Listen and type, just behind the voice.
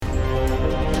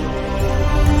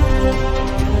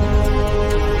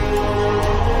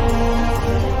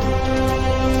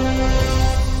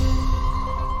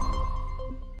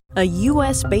a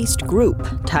U.S.-based group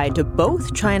tied to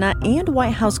both China and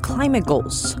White House climate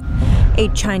goals. A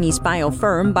Chinese bio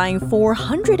firm buying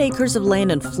 400 acres of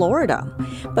land in Florida,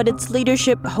 but its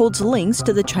leadership holds links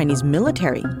to the Chinese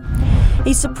military.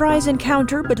 A surprise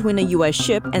encounter between a U.S.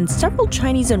 ship and several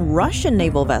Chinese and Russian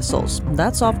naval vessels.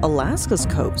 That's off Alaska's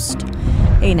coast.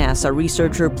 A NASA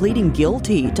researcher pleading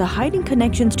guilty to hiding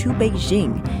connections to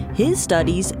Beijing. His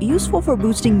studies useful for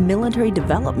boosting military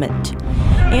development.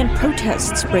 And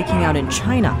protests breaking out in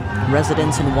China.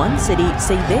 Residents in one city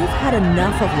say they've had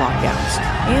enough of lockdowns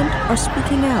and are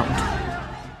speaking out.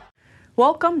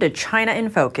 Welcome to China in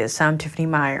Focus. I'm Tiffany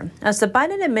Meyer. As the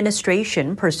Biden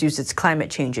administration pursues its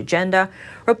climate change agenda,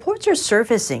 reports are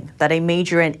surfacing that a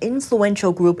major and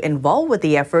influential group involved with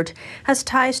the effort has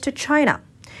ties to China.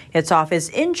 Its office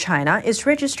in China is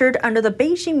registered under the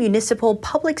Beijing Municipal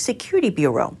Public Security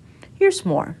Bureau. Here's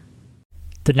more.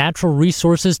 The Natural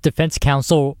Resources Defense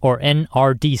Council, or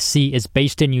NRDC, is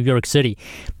based in New York City,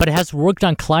 but it has worked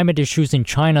on climate issues in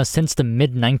China since the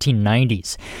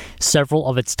mid-1990s. Several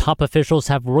of its top officials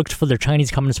have worked for the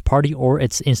Chinese Communist Party or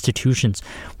its institutions,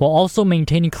 while also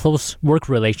maintaining close work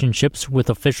relationships with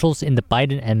officials in the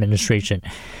Biden administration.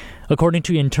 According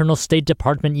to internal State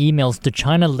Department emails, the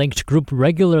China-linked group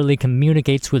regularly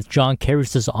communicates with John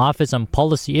Kerry's office on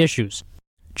policy issues.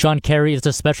 John Kerry is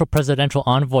the Special Presidential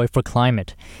Envoy for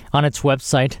Climate. On its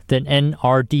website, the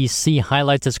NRDC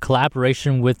highlights its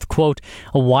collaboration with, quote,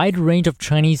 a wide range of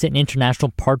Chinese and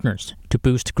international partners to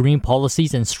boost green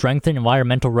policies and strengthen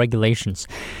environmental regulations.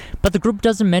 But the group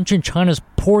doesn't mention China's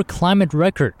poor climate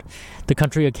record. The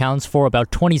country accounts for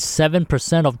about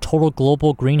 27% of total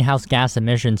global greenhouse gas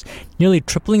emissions, nearly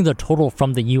tripling the total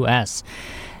from the U.S.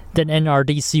 The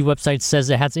NRDC website says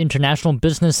it has international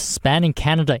business spanning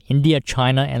Canada, India,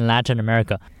 China, and Latin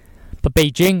America. But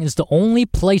Beijing is the only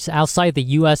place outside the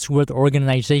U.S. where the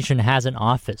organization has an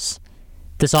office.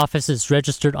 This office is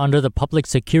registered under the Public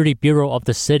Security Bureau of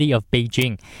the city of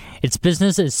Beijing. Its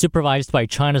business is supervised by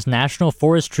China's National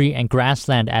Forestry and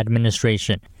Grassland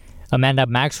Administration. Amanda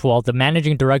Maxwell, the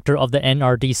managing director of the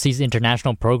NRDC's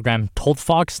international program, told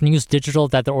Fox News Digital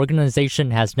that the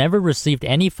organization has never received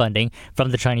any funding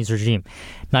from the Chinese regime,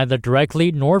 neither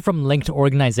directly nor from linked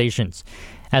organizations.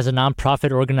 As a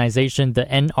nonprofit organization, the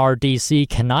NRDC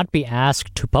cannot be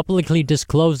asked to publicly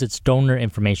disclose its donor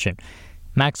information.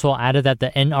 Maxwell added that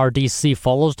the NRDC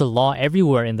follows the law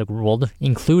everywhere in the world,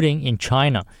 including in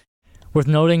China. Worth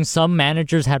noting, some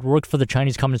managers had worked for the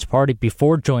Chinese Communist Party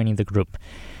before joining the group.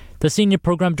 The Senior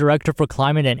Program Director for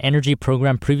Climate and Energy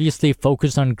Program previously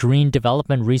focused on green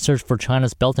development research for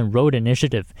China's Belt and Road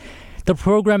Initiative. The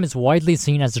program is widely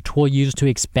seen as a tool used to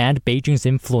expand Beijing's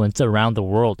influence around the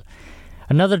world.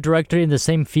 Another director in the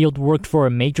same field worked for a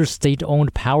major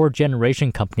state-owned power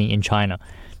generation company in China.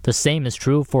 The same is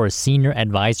true for a senior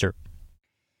advisor.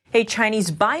 A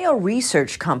Chinese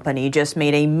bio-research company just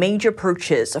made a major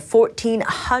purchase of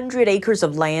 1,400 acres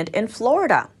of land in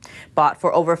Florida, bought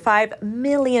for over $5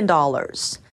 million.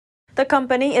 The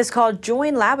company is called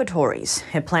Joyn Laboratories.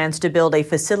 It plans to build a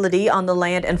facility on the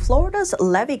land in Florida's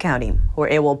Levy County, where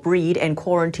it will breed and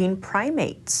quarantine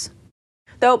primates.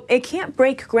 Though it can't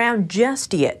break ground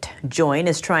just yet, Joyn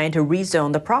is trying to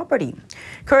rezone the property.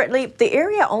 Currently, the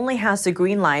area only has the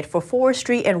green light for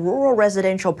forestry and rural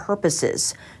residential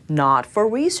purposes, not for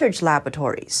research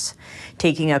laboratories.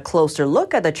 Taking a closer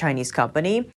look at the Chinese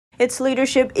company, its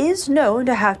leadership is known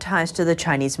to have ties to the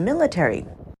Chinese military.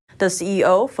 The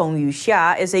CEO, Feng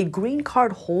Yuxia, is a green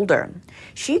card holder.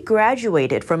 She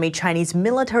graduated from a Chinese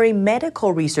military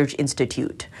medical research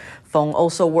institute. Feng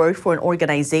also worked for an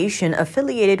organization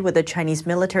affiliated with the Chinese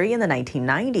military in the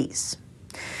 1990s.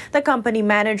 The company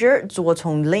manager, Zuo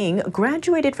Congling,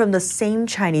 graduated from the same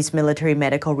Chinese military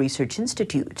medical research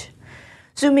institute.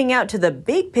 Zooming out to the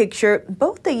big picture,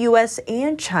 both the U.S.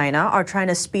 and China are trying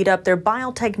to speed up their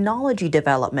biotechnology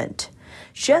development.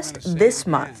 Just this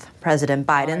month, President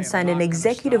Biden signed an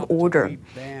executive order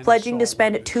pledging to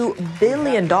spend $2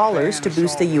 billion to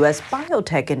boost the U.S.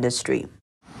 biotech industry.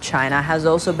 China has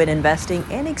also been investing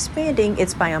and expanding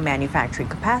its biomanufacturing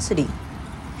capacity.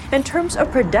 In terms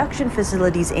of production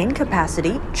facilities and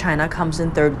capacity, China comes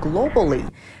in third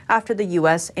globally after the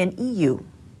U.S. and EU.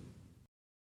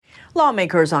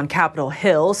 Lawmakers on Capitol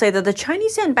Hill say that the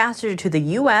Chinese ambassador to the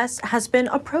U.S. has been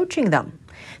approaching them.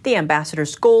 The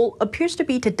ambassador's goal appears to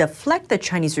be to deflect the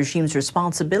Chinese regime's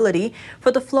responsibility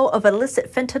for the flow of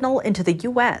illicit fentanyl into the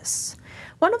U.S.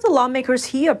 One of the lawmakers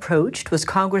he approached was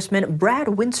Congressman Brad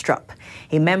Winstrup,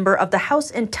 a member of the House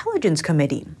Intelligence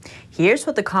Committee. Here's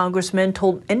what the congressman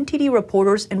told NTD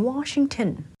reporters in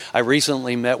Washington. I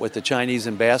recently met with the Chinese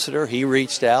ambassador. He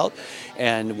reached out,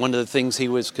 and one of the things he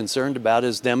was concerned about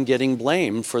is them getting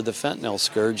blamed for the fentanyl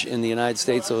scourge in the United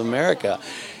States of America.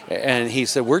 And he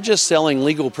said, we're just selling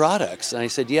legal products. And I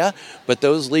said, yeah, but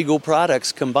those legal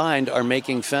products combined are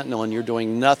making fentanyl, and you're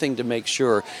doing nothing to make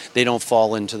sure they don't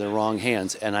fall into the wrong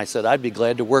hands. And I said, I'd be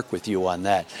glad to work with you on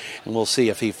that. And we'll see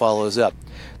if he follows up.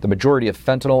 The majority of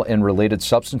fentanyl and related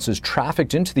substances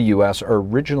trafficked into the U.S. are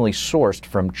originally sourced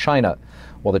from China.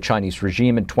 While the Chinese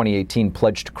regime in 2018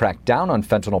 pledged to crack down on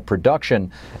fentanyl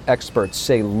production, experts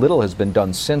say little has been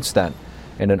done since then.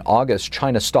 And in August,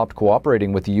 China stopped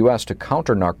cooperating with the U.S. to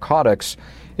counter narcotics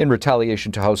in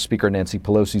retaliation to House Speaker Nancy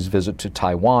Pelosi's visit to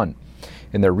Taiwan.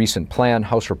 In their recent plan,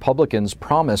 House Republicans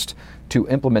promised to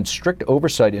implement strict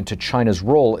oversight into China's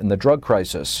role in the drug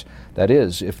crisis. That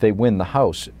is, if they win the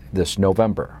House this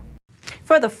November.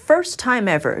 For the first time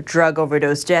ever, drug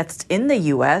overdose deaths in the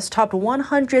U.S. topped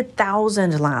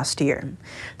 100,000 last year.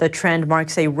 The trend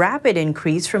marks a rapid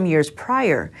increase from years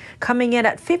prior, coming in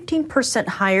at 15%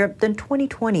 higher than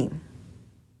 2020.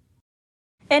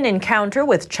 An encounter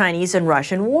with Chinese and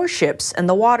Russian warships in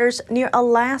the waters near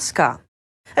Alaska.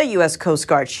 A U.S. Coast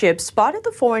Guard ship spotted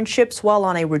the foreign ships while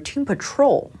on a routine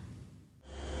patrol.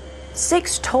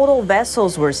 6 total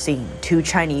vessels were seen, 2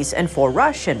 Chinese and 4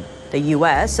 Russian. The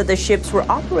U.S. said the ships were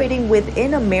operating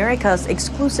within America's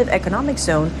Exclusive Economic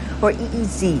Zone, or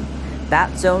EEZ.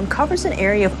 That zone covers an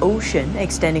area of ocean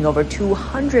extending over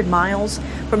 200 miles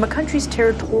from a country's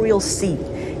territorial sea,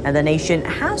 and the nation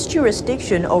has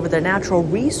jurisdiction over the natural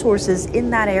resources in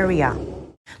that area.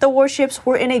 The warships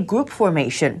were in a group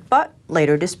formation, but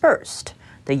later dispersed.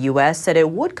 The U.S. said it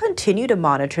would continue to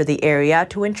monitor the area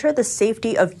to ensure the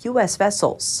safety of U.S.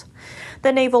 vessels.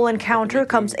 The naval encounter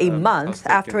comes a month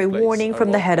after a warning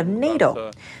from the head of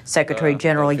NATO. Secretary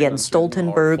General Jens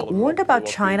Stoltenberg warned about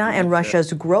China and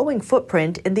Russia's growing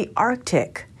footprint in the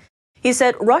Arctic. He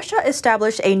said Russia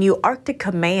established a new Arctic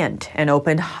command and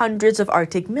opened hundreds of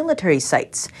Arctic military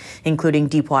sites, including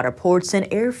deepwater ports and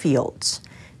airfields.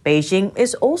 Beijing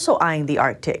is also eyeing the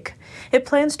Arctic. It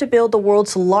plans to build the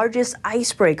world's largest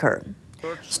icebreaker.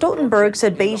 Stoltenberg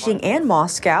said Beijing and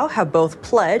Moscow have both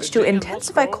pledged to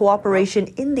intensify cooperation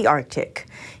in the Arctic.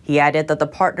 He added that the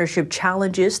partnership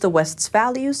challenges the West's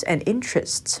values and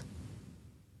interests.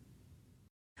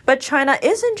 But China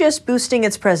isn't just boosting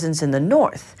its presence in the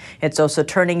north. It's also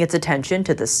turning its attention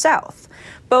to the south,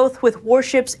 both with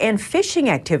warships and fishing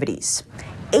activities.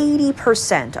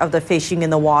 80% of the fishing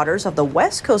in the waters of the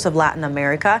west coast of Latin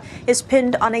America is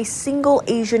pinned on a single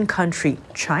Asian country,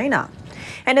 China.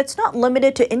 And it's not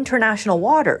limited to international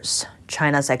waters.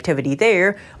 China's activity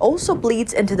there also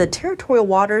bleeds into the territorial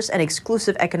waters and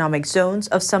exclusive economic zones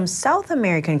of some South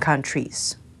American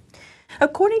countries.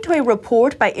 According to a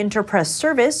report by Interpress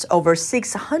Service, over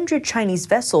 600 Chinese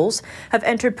vessels have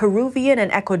entered Peruvian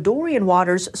and Ecuadorian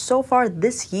waters so far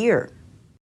this year.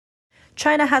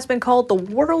 China has been called the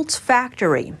world's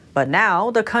factory, but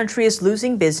now the country is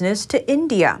losing business to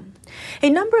India. A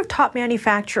number of top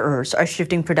manufacturers are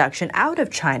shifting production out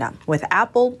of China, with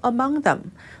Apple among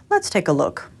them. Let's take a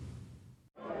look.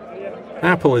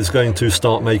 Apple is going to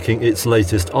start making its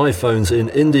latest iPhones in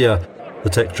India. The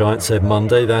tech giant said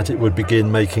Monday that it would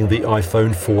begin making the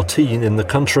iPhone 14 in the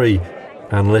country.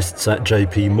 Analysts at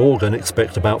JP Morgan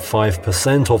expect about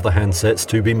 5% of the handsets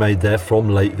to be made there from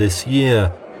late this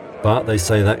year. But they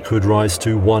say that could rise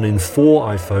to 1 in 4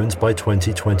 iPhones by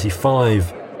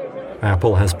 2025.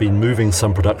 Apple has been moving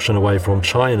some production away from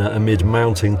China amid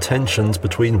mounting tensions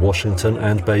between Washington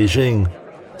and Beijing.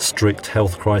 Strict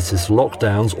health crisis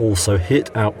lockdowns also hit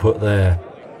output there.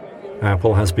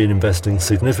 Apple has been investing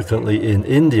significantly in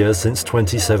India since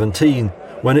 2017,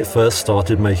 when it first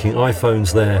started making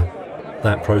iPhones there.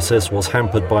 That process was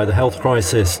hampered by the health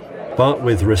crisis, but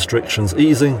with restrictions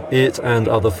easing, it and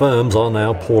other firms are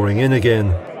now pouring in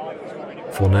again.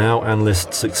 For now,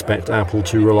 analysts expect Apple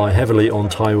to rely heavily on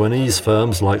Taiwanese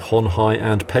firms like Hon Hai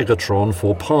and Pegatron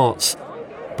for parts,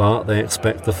 but they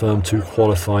expect the firm to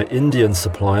qualify Indian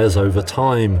suppliers over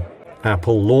time.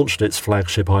 Apple launched its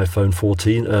flagship iPhone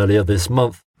 14 earlier this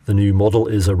month. The new model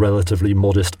is a relatively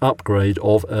modest upgrade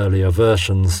of earlier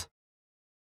versions.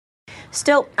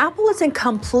 Still, Apple isn't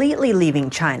completely leaving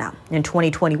China. In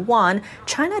 2021,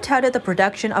 China touted the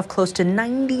production of close to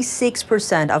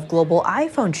 96% of global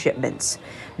iPhone shipments.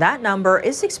 That number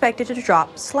is expected to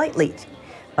drop slightly.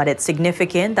 But it's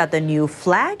significant that the new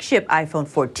flagship iPhone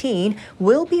 14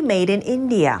 will be made in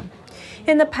India.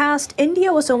 In the past,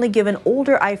 India was only given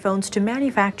older iPhones to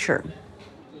manufacture.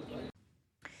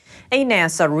 A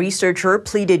NASA researcher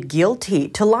pleaded guilty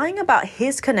to lying about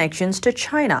his connections to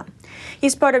China.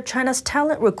 He's part of China's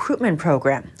talent recruitment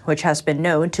program, which has been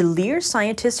known to lure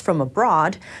scientists from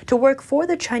abroad to work for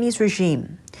the Chinese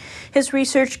regime. His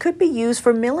research could be used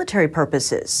for military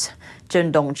purposes.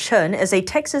 Zhendong Chen is a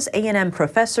Texas A&M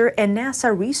professor and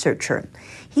NASA researcher.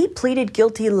 He pleaded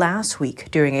guilty last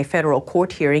week during a federal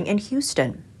court hearing in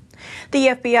Houston. The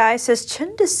FBI says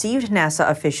Chen deceived NASA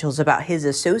officials about his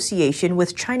association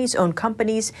with Chinese-owned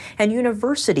companies and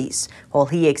universities while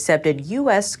he accepted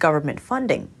U.S. government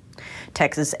funding.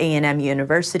 Texas A&M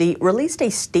University released a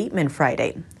statement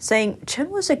Friday saying Chen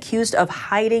was accused of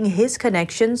hiding his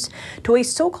connections to a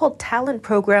so-called talent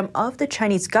program of the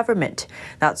Chinese government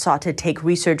that sought to take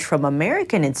research from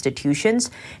American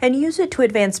institutions and use it to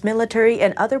advance military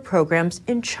and other programs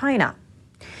in China.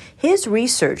 His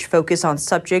research focused on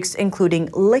subjects including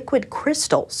liquid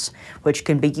crystals, which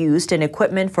can be used in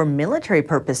equipment for military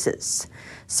purposes.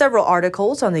 Several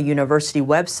articles on the university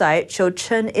website show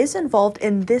Chen is involved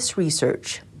in this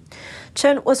research.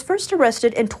 Chen was first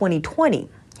arrested in 2020.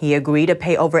 He agreed to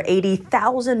pay over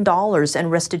 $80,000 in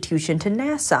restitution to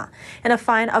NASA and a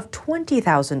fine of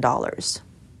 $20,000.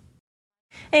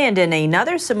 And in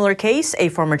another similar case, a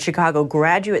former Chicago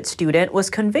graduate student was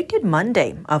convicted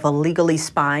Monday of illegally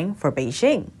spying for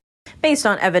Beijing. Based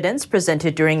on evidence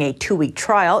presented during a 2-week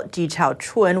trial, Ji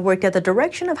Chao-chun worked at the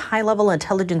direction of high-level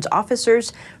intelligence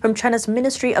officers from China's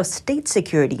Ministry of State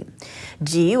Security.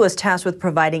 Ji was tasked with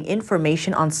providing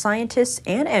information on scientists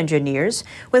and engineers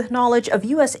with knowledge of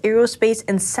U.S. aerospace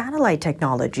and satellite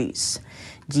technologies.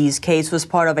 Ji's case was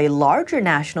part of a larger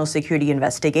national security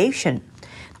investigation.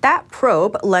 That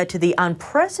probe led to the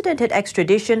unprecedented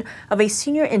extradition of a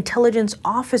senior intelligence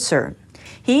officer.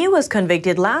 He was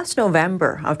convicted last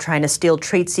November of trying to steal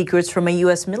trade secrets from a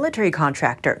U.S. military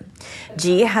contractor.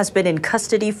 Ji has been in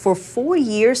custody for 4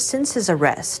 years since his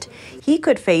arrest. He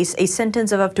could face a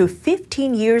sentence of up to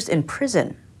 15 years in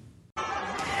prison.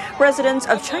 Residents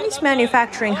of Chinese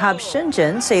manufacturing hub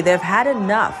Shenzhen say they've had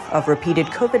enough of repeated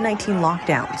COVID-19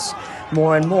 lockdowns.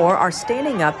 More and more are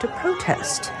standing up to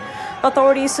protest.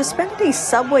 Authorities suspended a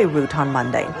subway route on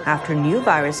Monday after new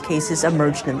virus cases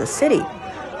emerged in the city.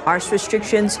 Harsh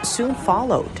restrictions soon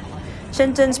followed.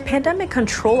 Shenzhen's Pandemic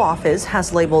Control Office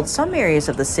has labeled some areas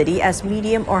of the city as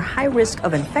medium or high risk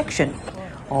of infection.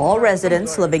 All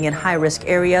residents living in high-risk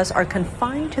areas are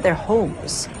confined to their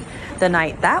homes. The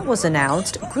night that was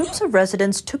announced, groups of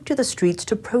residents took to the streets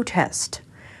to protest.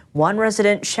 One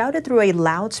resident shouted through a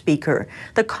loudspeaker,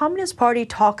 "The Communist Party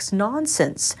talks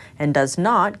nonsense and does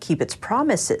not keep its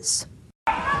promises."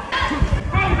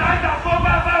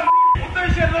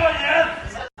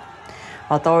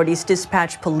 Authorities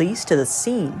dispatched police to the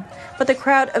scene, but the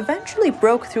crowd eventually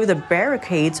broke through the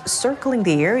barricades circling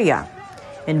the area.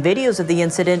 In videos of the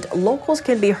incident, locals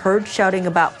can be heard shouting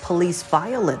about police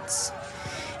violence.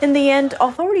 In the end,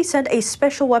 authorities sent a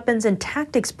special weapons and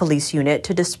tactics police unit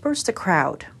to disperse the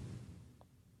crowd.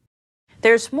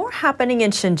 There's more happening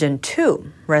in Shenzhen,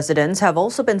 too. Residents have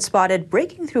also been spotted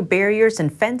breaking through barriers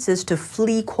and fences to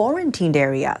flee quarantined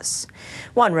areas.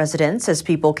 One resident says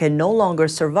people can no longer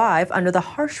survive under the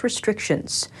harsh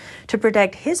restrictions. To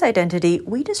protect his identity,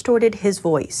 we distorted his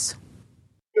voice.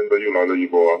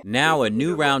 Now a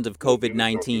new round of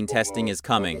COVID-19 testing is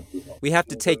coming. We have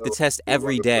to take the test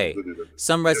every day.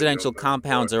 Some residential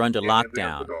compounds are under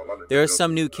lockdown. There are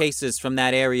some new cases from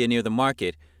that area near the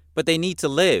market, but they need to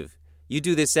live. You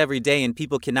do this every day and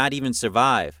people cannot even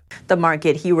survive. The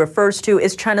market he refers to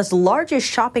is China's largest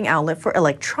shopping outlet for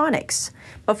electronics.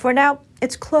 But for now,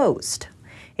 it's closed.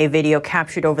 A video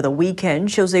captured over the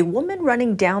weekend shows a woman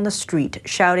running down the street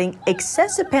shouting,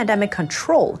 "Excessive pandemic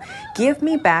control, give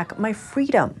me back my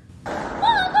freedom."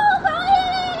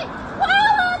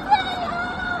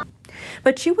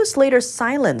 But she was later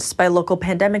silenced by local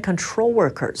pandemic control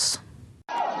workers.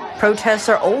 Protests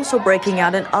are also breaking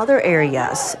out in other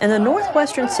areas. In the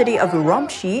northwestern city of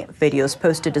Urumqi, videos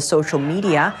posted to social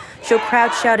media show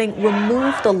crowds shouting,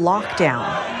 "Remove the lockdown."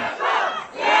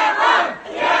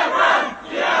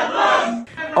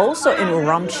 Also in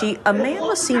Urumqi, a man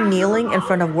was seen kneeling in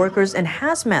front of workers in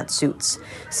hazmat suits,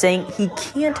 saying he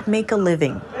can't make a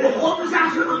living.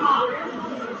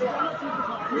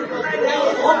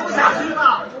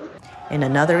 In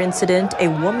another incident, a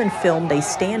woman filmed a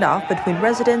standoff between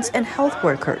residents and health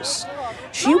workers.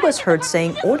 She was heard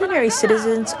saying ordinary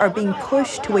citizens are being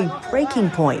pushed to a breaking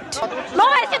point.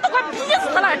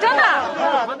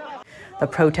 The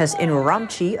protest in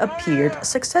Urumqi appeared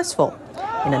successful.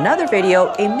 In another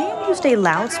video, a man used a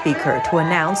loudspeaker to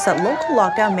announce that local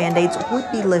lockdown mandates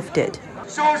would be lifted.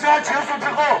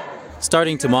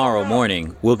 Starting tomorrow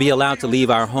morning, we'll be allowed to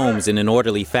leave our homes in an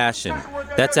orderly fashion.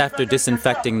 That's after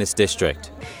disinfecting this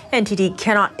district. NTD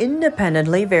cannot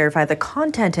independently verify the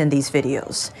content in these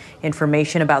videos.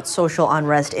 Information about social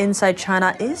unrest inside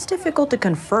China is difficult to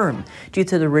confirm due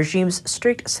to the regime's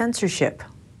strict censorship.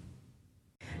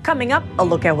 Coming up, a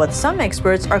look at what some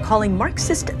experts are calling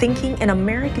Marxist thinking in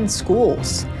American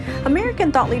schools.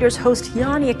 American thought leaders host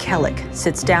Jan Jekielek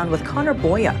sits down with Connor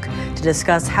Boyack to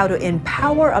discuss how to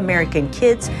empower American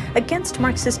kids against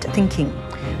Marxist thinking.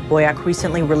 Boyack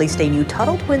recently released a new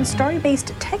Tuttle Twin story-based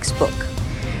textbook.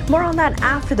 More on that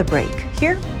after the break,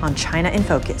 here on China in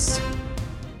Focus.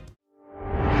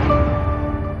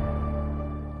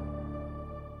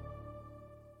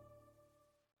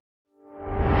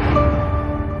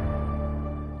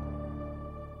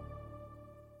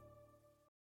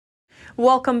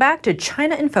 Welcome back to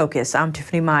China in Focus. I'm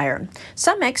Tiffany Meyer.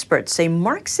 Some experts say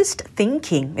Marxist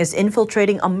thinking is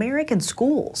infiltrating American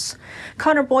schools.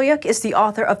 Connor Boyack is the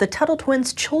author of the Tuttle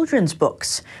Twins children's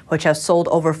books, which have sold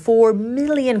over 4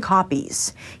 million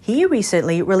copies. He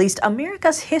recently released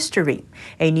America's History,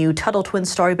 a new Tuttle Twins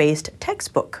story-based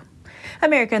textbook.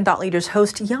 American thought leaders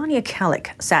host Jan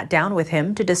Jekielek sat down with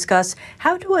him to discuss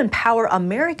how to empower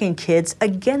American kids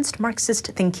against Marxist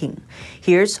thinking.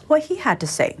 Here's what he had to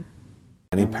say.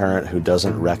 Any parent who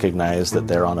doesn't recognize that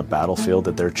they're on a battlefield,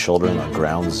 that their children are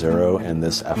ground zero in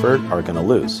this effort, are going to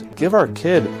lose. Give our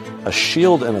kid a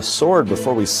shield and a sword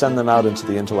before we send them out into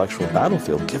the intellectual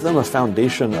battlefield. Give them a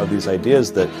foundation of these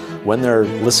ideas that when they're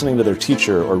listening to their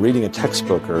teacher or reading a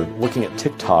textbook or looking at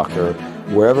TikTok or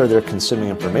wherever they're consuming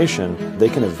information, they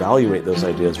can evaluate those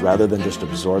ideas rather than just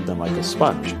absorb them like a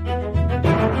sponge.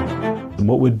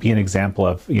 What would be an example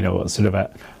of, sort of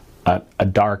a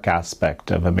dark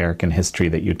aspect of American history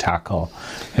that you tackle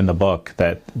in the book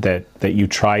that you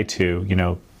try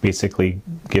to, basically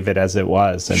give it as it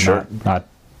was and Sure. not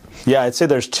Yeah, I'd say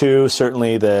there's two.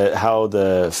 Certainly how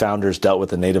the founders dealt with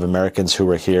the Native Americans who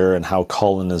were here and how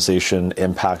colonization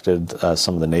impacted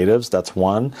some of the natives. That's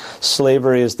one.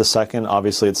 Slavery is the second.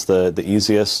 Obviously, it's the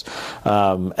easiest.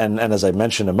 And as I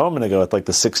mentioned a moment ago, with like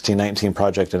the 1619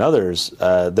 Project and others,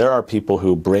 there are people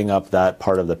who bring up that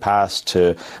part of the past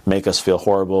to make us feel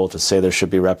horrible, to say there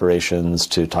should be reparations,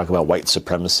 to talk about white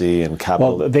supremacy and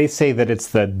capital. Well, they say that it's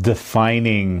the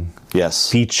defining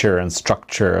yes. feature and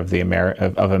structure of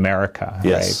America,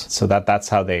 Yes. right? So that's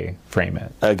how they frame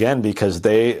it. Again, because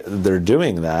they're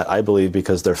doing that, I believe,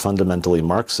 because they're fundamentally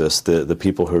Marxist, the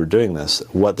people who are doing this.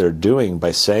 What they're doing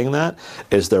by saying that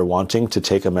is they're wanting to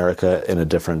take America in a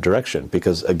different direction.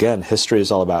 Because again, history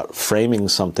is all about framing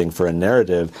something for a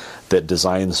narrative that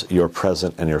designs your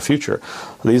present and your future.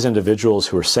 These individuals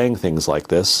who are saying things like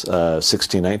this,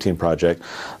 1619 Project,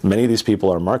 many of these people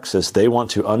are Marxists. They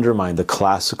want to undermine the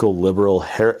classical liberal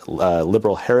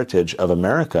heritage of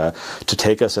America to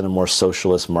take us in a more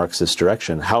socialist Marxist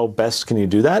direction. How best can you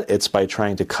do that? It's by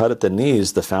trying to cut at the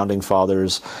knees the founding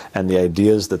fathers and the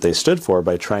ideas that they stood for,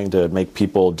 by trying to make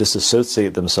people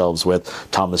disassociate themselves with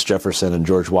Thomas Jefferson and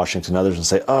George Washington and others and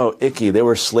say, oh, icky, they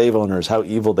were slave owners, how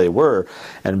evil they were.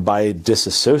 And by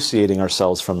disassociating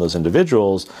ourselves from those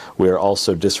individuals, we are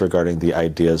also disregarding the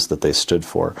ideas that they stood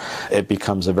for. It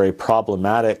becomes a very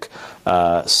problematic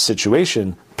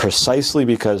situation precisely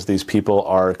because these people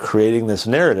are creating this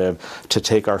narrative to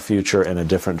take our future in a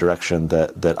different direction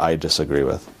that I disagree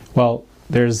with. Well,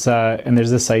 there's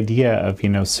this idea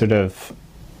of, sort of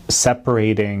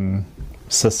separating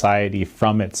society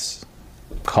from its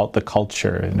the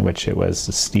culture in which it was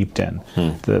steeped in.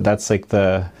 That's like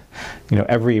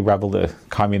every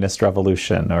communist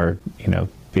revolution, or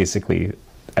basically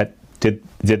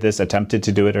did this attempted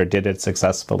to do it or did it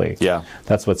successfully. Yeah,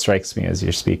 that's what strikes me as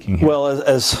you're speaking here. Well,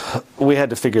 as we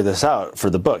had to figure this out for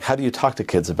the book, how do you talk to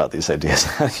kids about these ideas?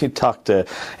 How do you talk to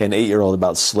an 8-year-old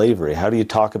about slavery? How do you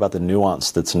talk about the nuance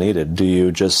that's needed? Do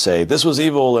you just say this was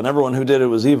evil and everyone who did it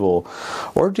was evil,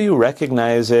 or do you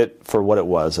recognize it for what it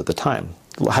was at the time?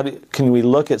 Can we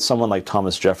look at someone like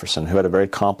Thomas Jefferson, who had a very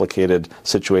complicated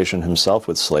situation himself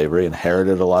with slavery,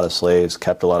 inherited a lot of slaves,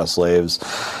 kept a lot of slaves,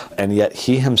 and yet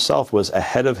he himself was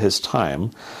ahead of his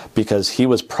time because he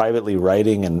was privately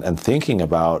writing and thinking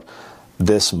about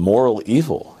this moral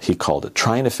evil, he called it,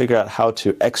 trying to figure out how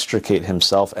to extricate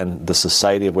himself and the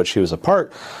society of which he was a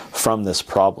part from this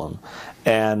problem.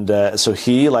 And so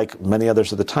he, like many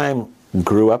others at the time,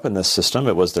 grew up in this system.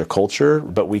 It was their culture,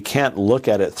 but we can't look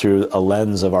at it through a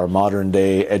lens of our modern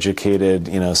day educated,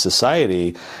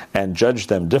 society and judge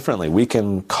them differently. We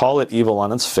can call it evil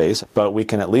on its face, but we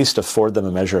can at least afford them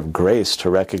a measure of grace to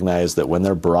recognize that when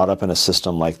they're brought up in a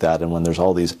system like that, and when there's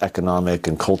all these economic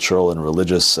and cultural and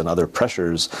religious and other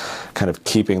pressures kind of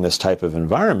keeping this type of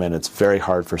environment, it's very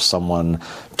hard for someone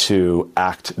to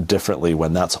act differently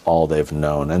when that's all they've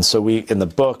known. And so in the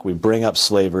book, we bring up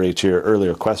slavery, to your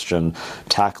earlier question,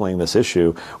 tackling this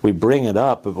issue. We bring it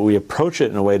up, but we approach it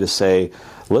in a way to say,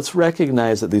 let's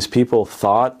recognize that these people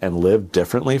thought and lived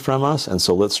differently from us, and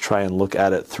so let's try and look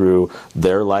at it through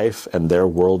their life and their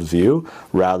worldview,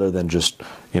 rather than just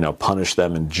punish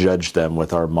them and judge them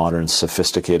with our modern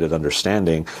sophisticated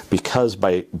understanding, because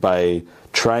by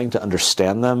trying to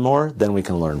understand them more, then we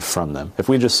can learn from them. If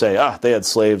we just say, they had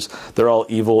slaves, they're all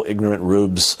evil, ignorant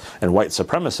rubes and white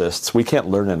supremacists, we can't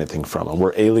learn anything from them.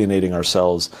 We're alienating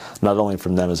ourselves not only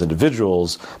from them as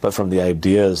individuals, but from the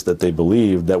ideas that they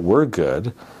believed that were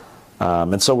good.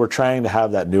 And so we're trying to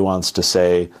have that nuance to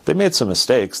say, they made some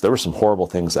mistakes, there were some horrible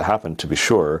things that happened, to be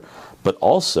sure, but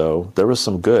also there was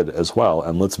some good as well,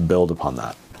 and let's build upon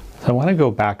that. So I want to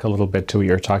go back a little bit to what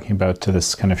you were talking about, to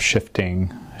this kind of shifting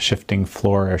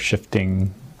floor, or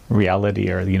shifting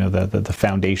reality, or the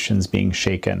foundations being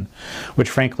shaken, which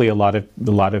frankly a lot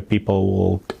of people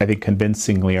will, I think,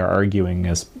 convincingly are arguing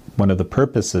as one of the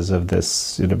purposes of this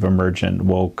sort of emergent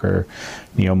woke or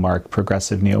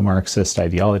progressive neo-Marxist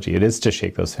ideology. It is to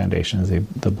shake those foundations.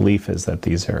 The belief is that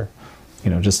these are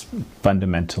just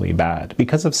fundamentally bad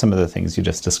because of some of the things you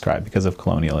just described, because of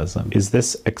colonialism. Is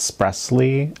this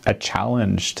expressly a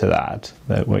challenge to that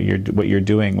what you're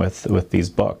doing with these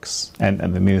books and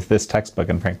with this textbook,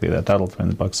 and frankly the Tuttle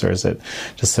Twins books, or is it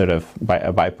just sort of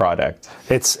a byproduct?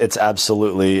 It's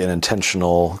absolutely an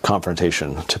intentional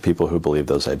confrontation to people who believe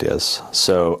those ideas.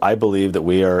 So I believe that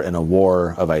we are in a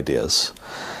war of ideas.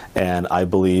 And I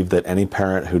believe that any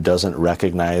parent who doesn't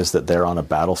recognize that they're on a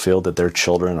battlefield, that their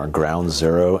children are ground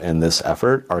zero in this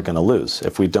effort, are going to lose.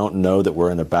 If we don't know that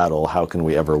we're in a battle, how can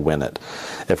we ever win it?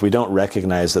 If we don't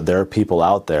recognize that there are people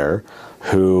out there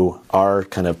who are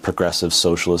kind of progressive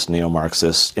socialist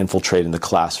neo-Marxists infiltrating the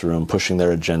classroom, pushing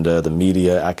their agenda, the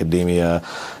media, academia,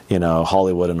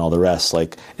 Hollywood and all the rest.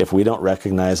 Like, if we don't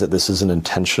recognize that this is an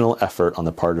intentional effort on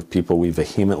the part of people we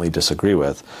vehemently disagree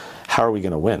with, how are we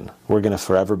going to win? We're going to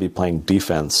forever be playing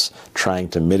defense, trying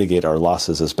to mitigate our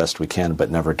losses as best we can, but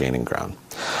never gaining ground.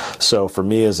 So for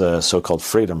me, as a so-called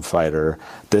freedom fighter,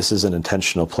 this is an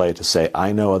intentional play to say,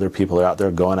 I know other people are out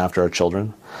there going after our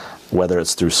children, whether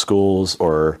it's through schools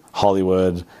or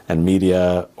Hollywood and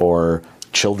media or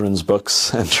children's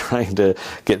books, and trying to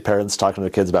get parents talking to their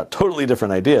kids about totally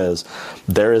different ideas.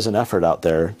 There is an effort out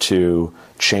there to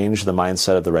change the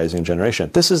mindset of the rising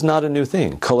generation. This is not a new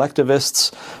thing.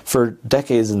 Collectivists for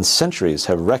decades and centuries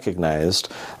have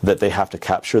recognized that they have to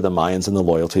capture the minds and the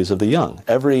loyalties of the young.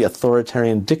 Every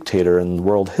authoritarian dictator in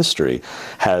world history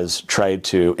has tried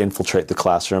to infiltrate the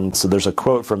classroom. So there's a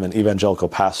quote from an evangelical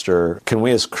pastor: can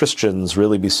we as Christians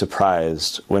really be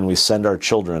surprised when we send our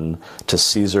children to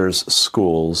Caesar's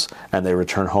schools and they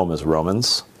return home as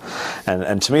Romans?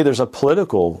 And to me, there's a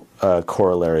political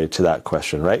corollary to that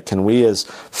question, right? Can we as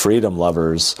freedom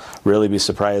lovers really be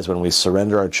surprised when we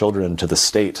surrender our children to the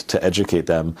state to educate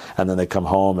them, and then they come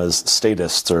home as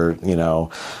statists or,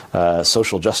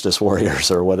 social justice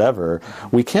warriors or whatever?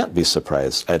 We can't be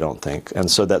surprised, I don't think. And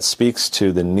so that speaks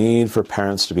to the need for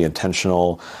parents to be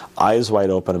intentional, eyes wide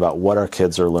open about what our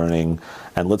kids are learning,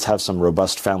 and let's have some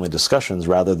robust family discussions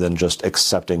rather than just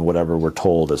accepting whatever we're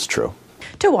told is true.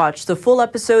 To watch the full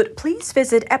episode, please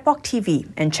visit Epoch TV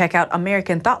and check out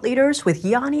American Thought Leaders with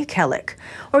Yanni Kellick,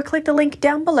 or click the link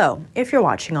down below if you're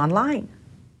watching online.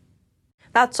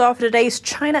 That's all for today's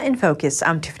China in Focus.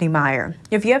 I'm Tiffany Meyer.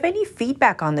 If you have any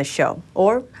feedback on this show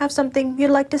or have something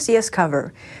you'd like to see us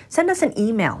cover, send us an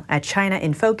email at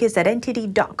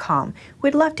chinainfocus@ntd.com.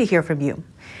 We'd love to hear from you.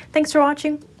 Thanks for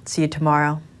watching. See you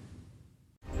tomorrow.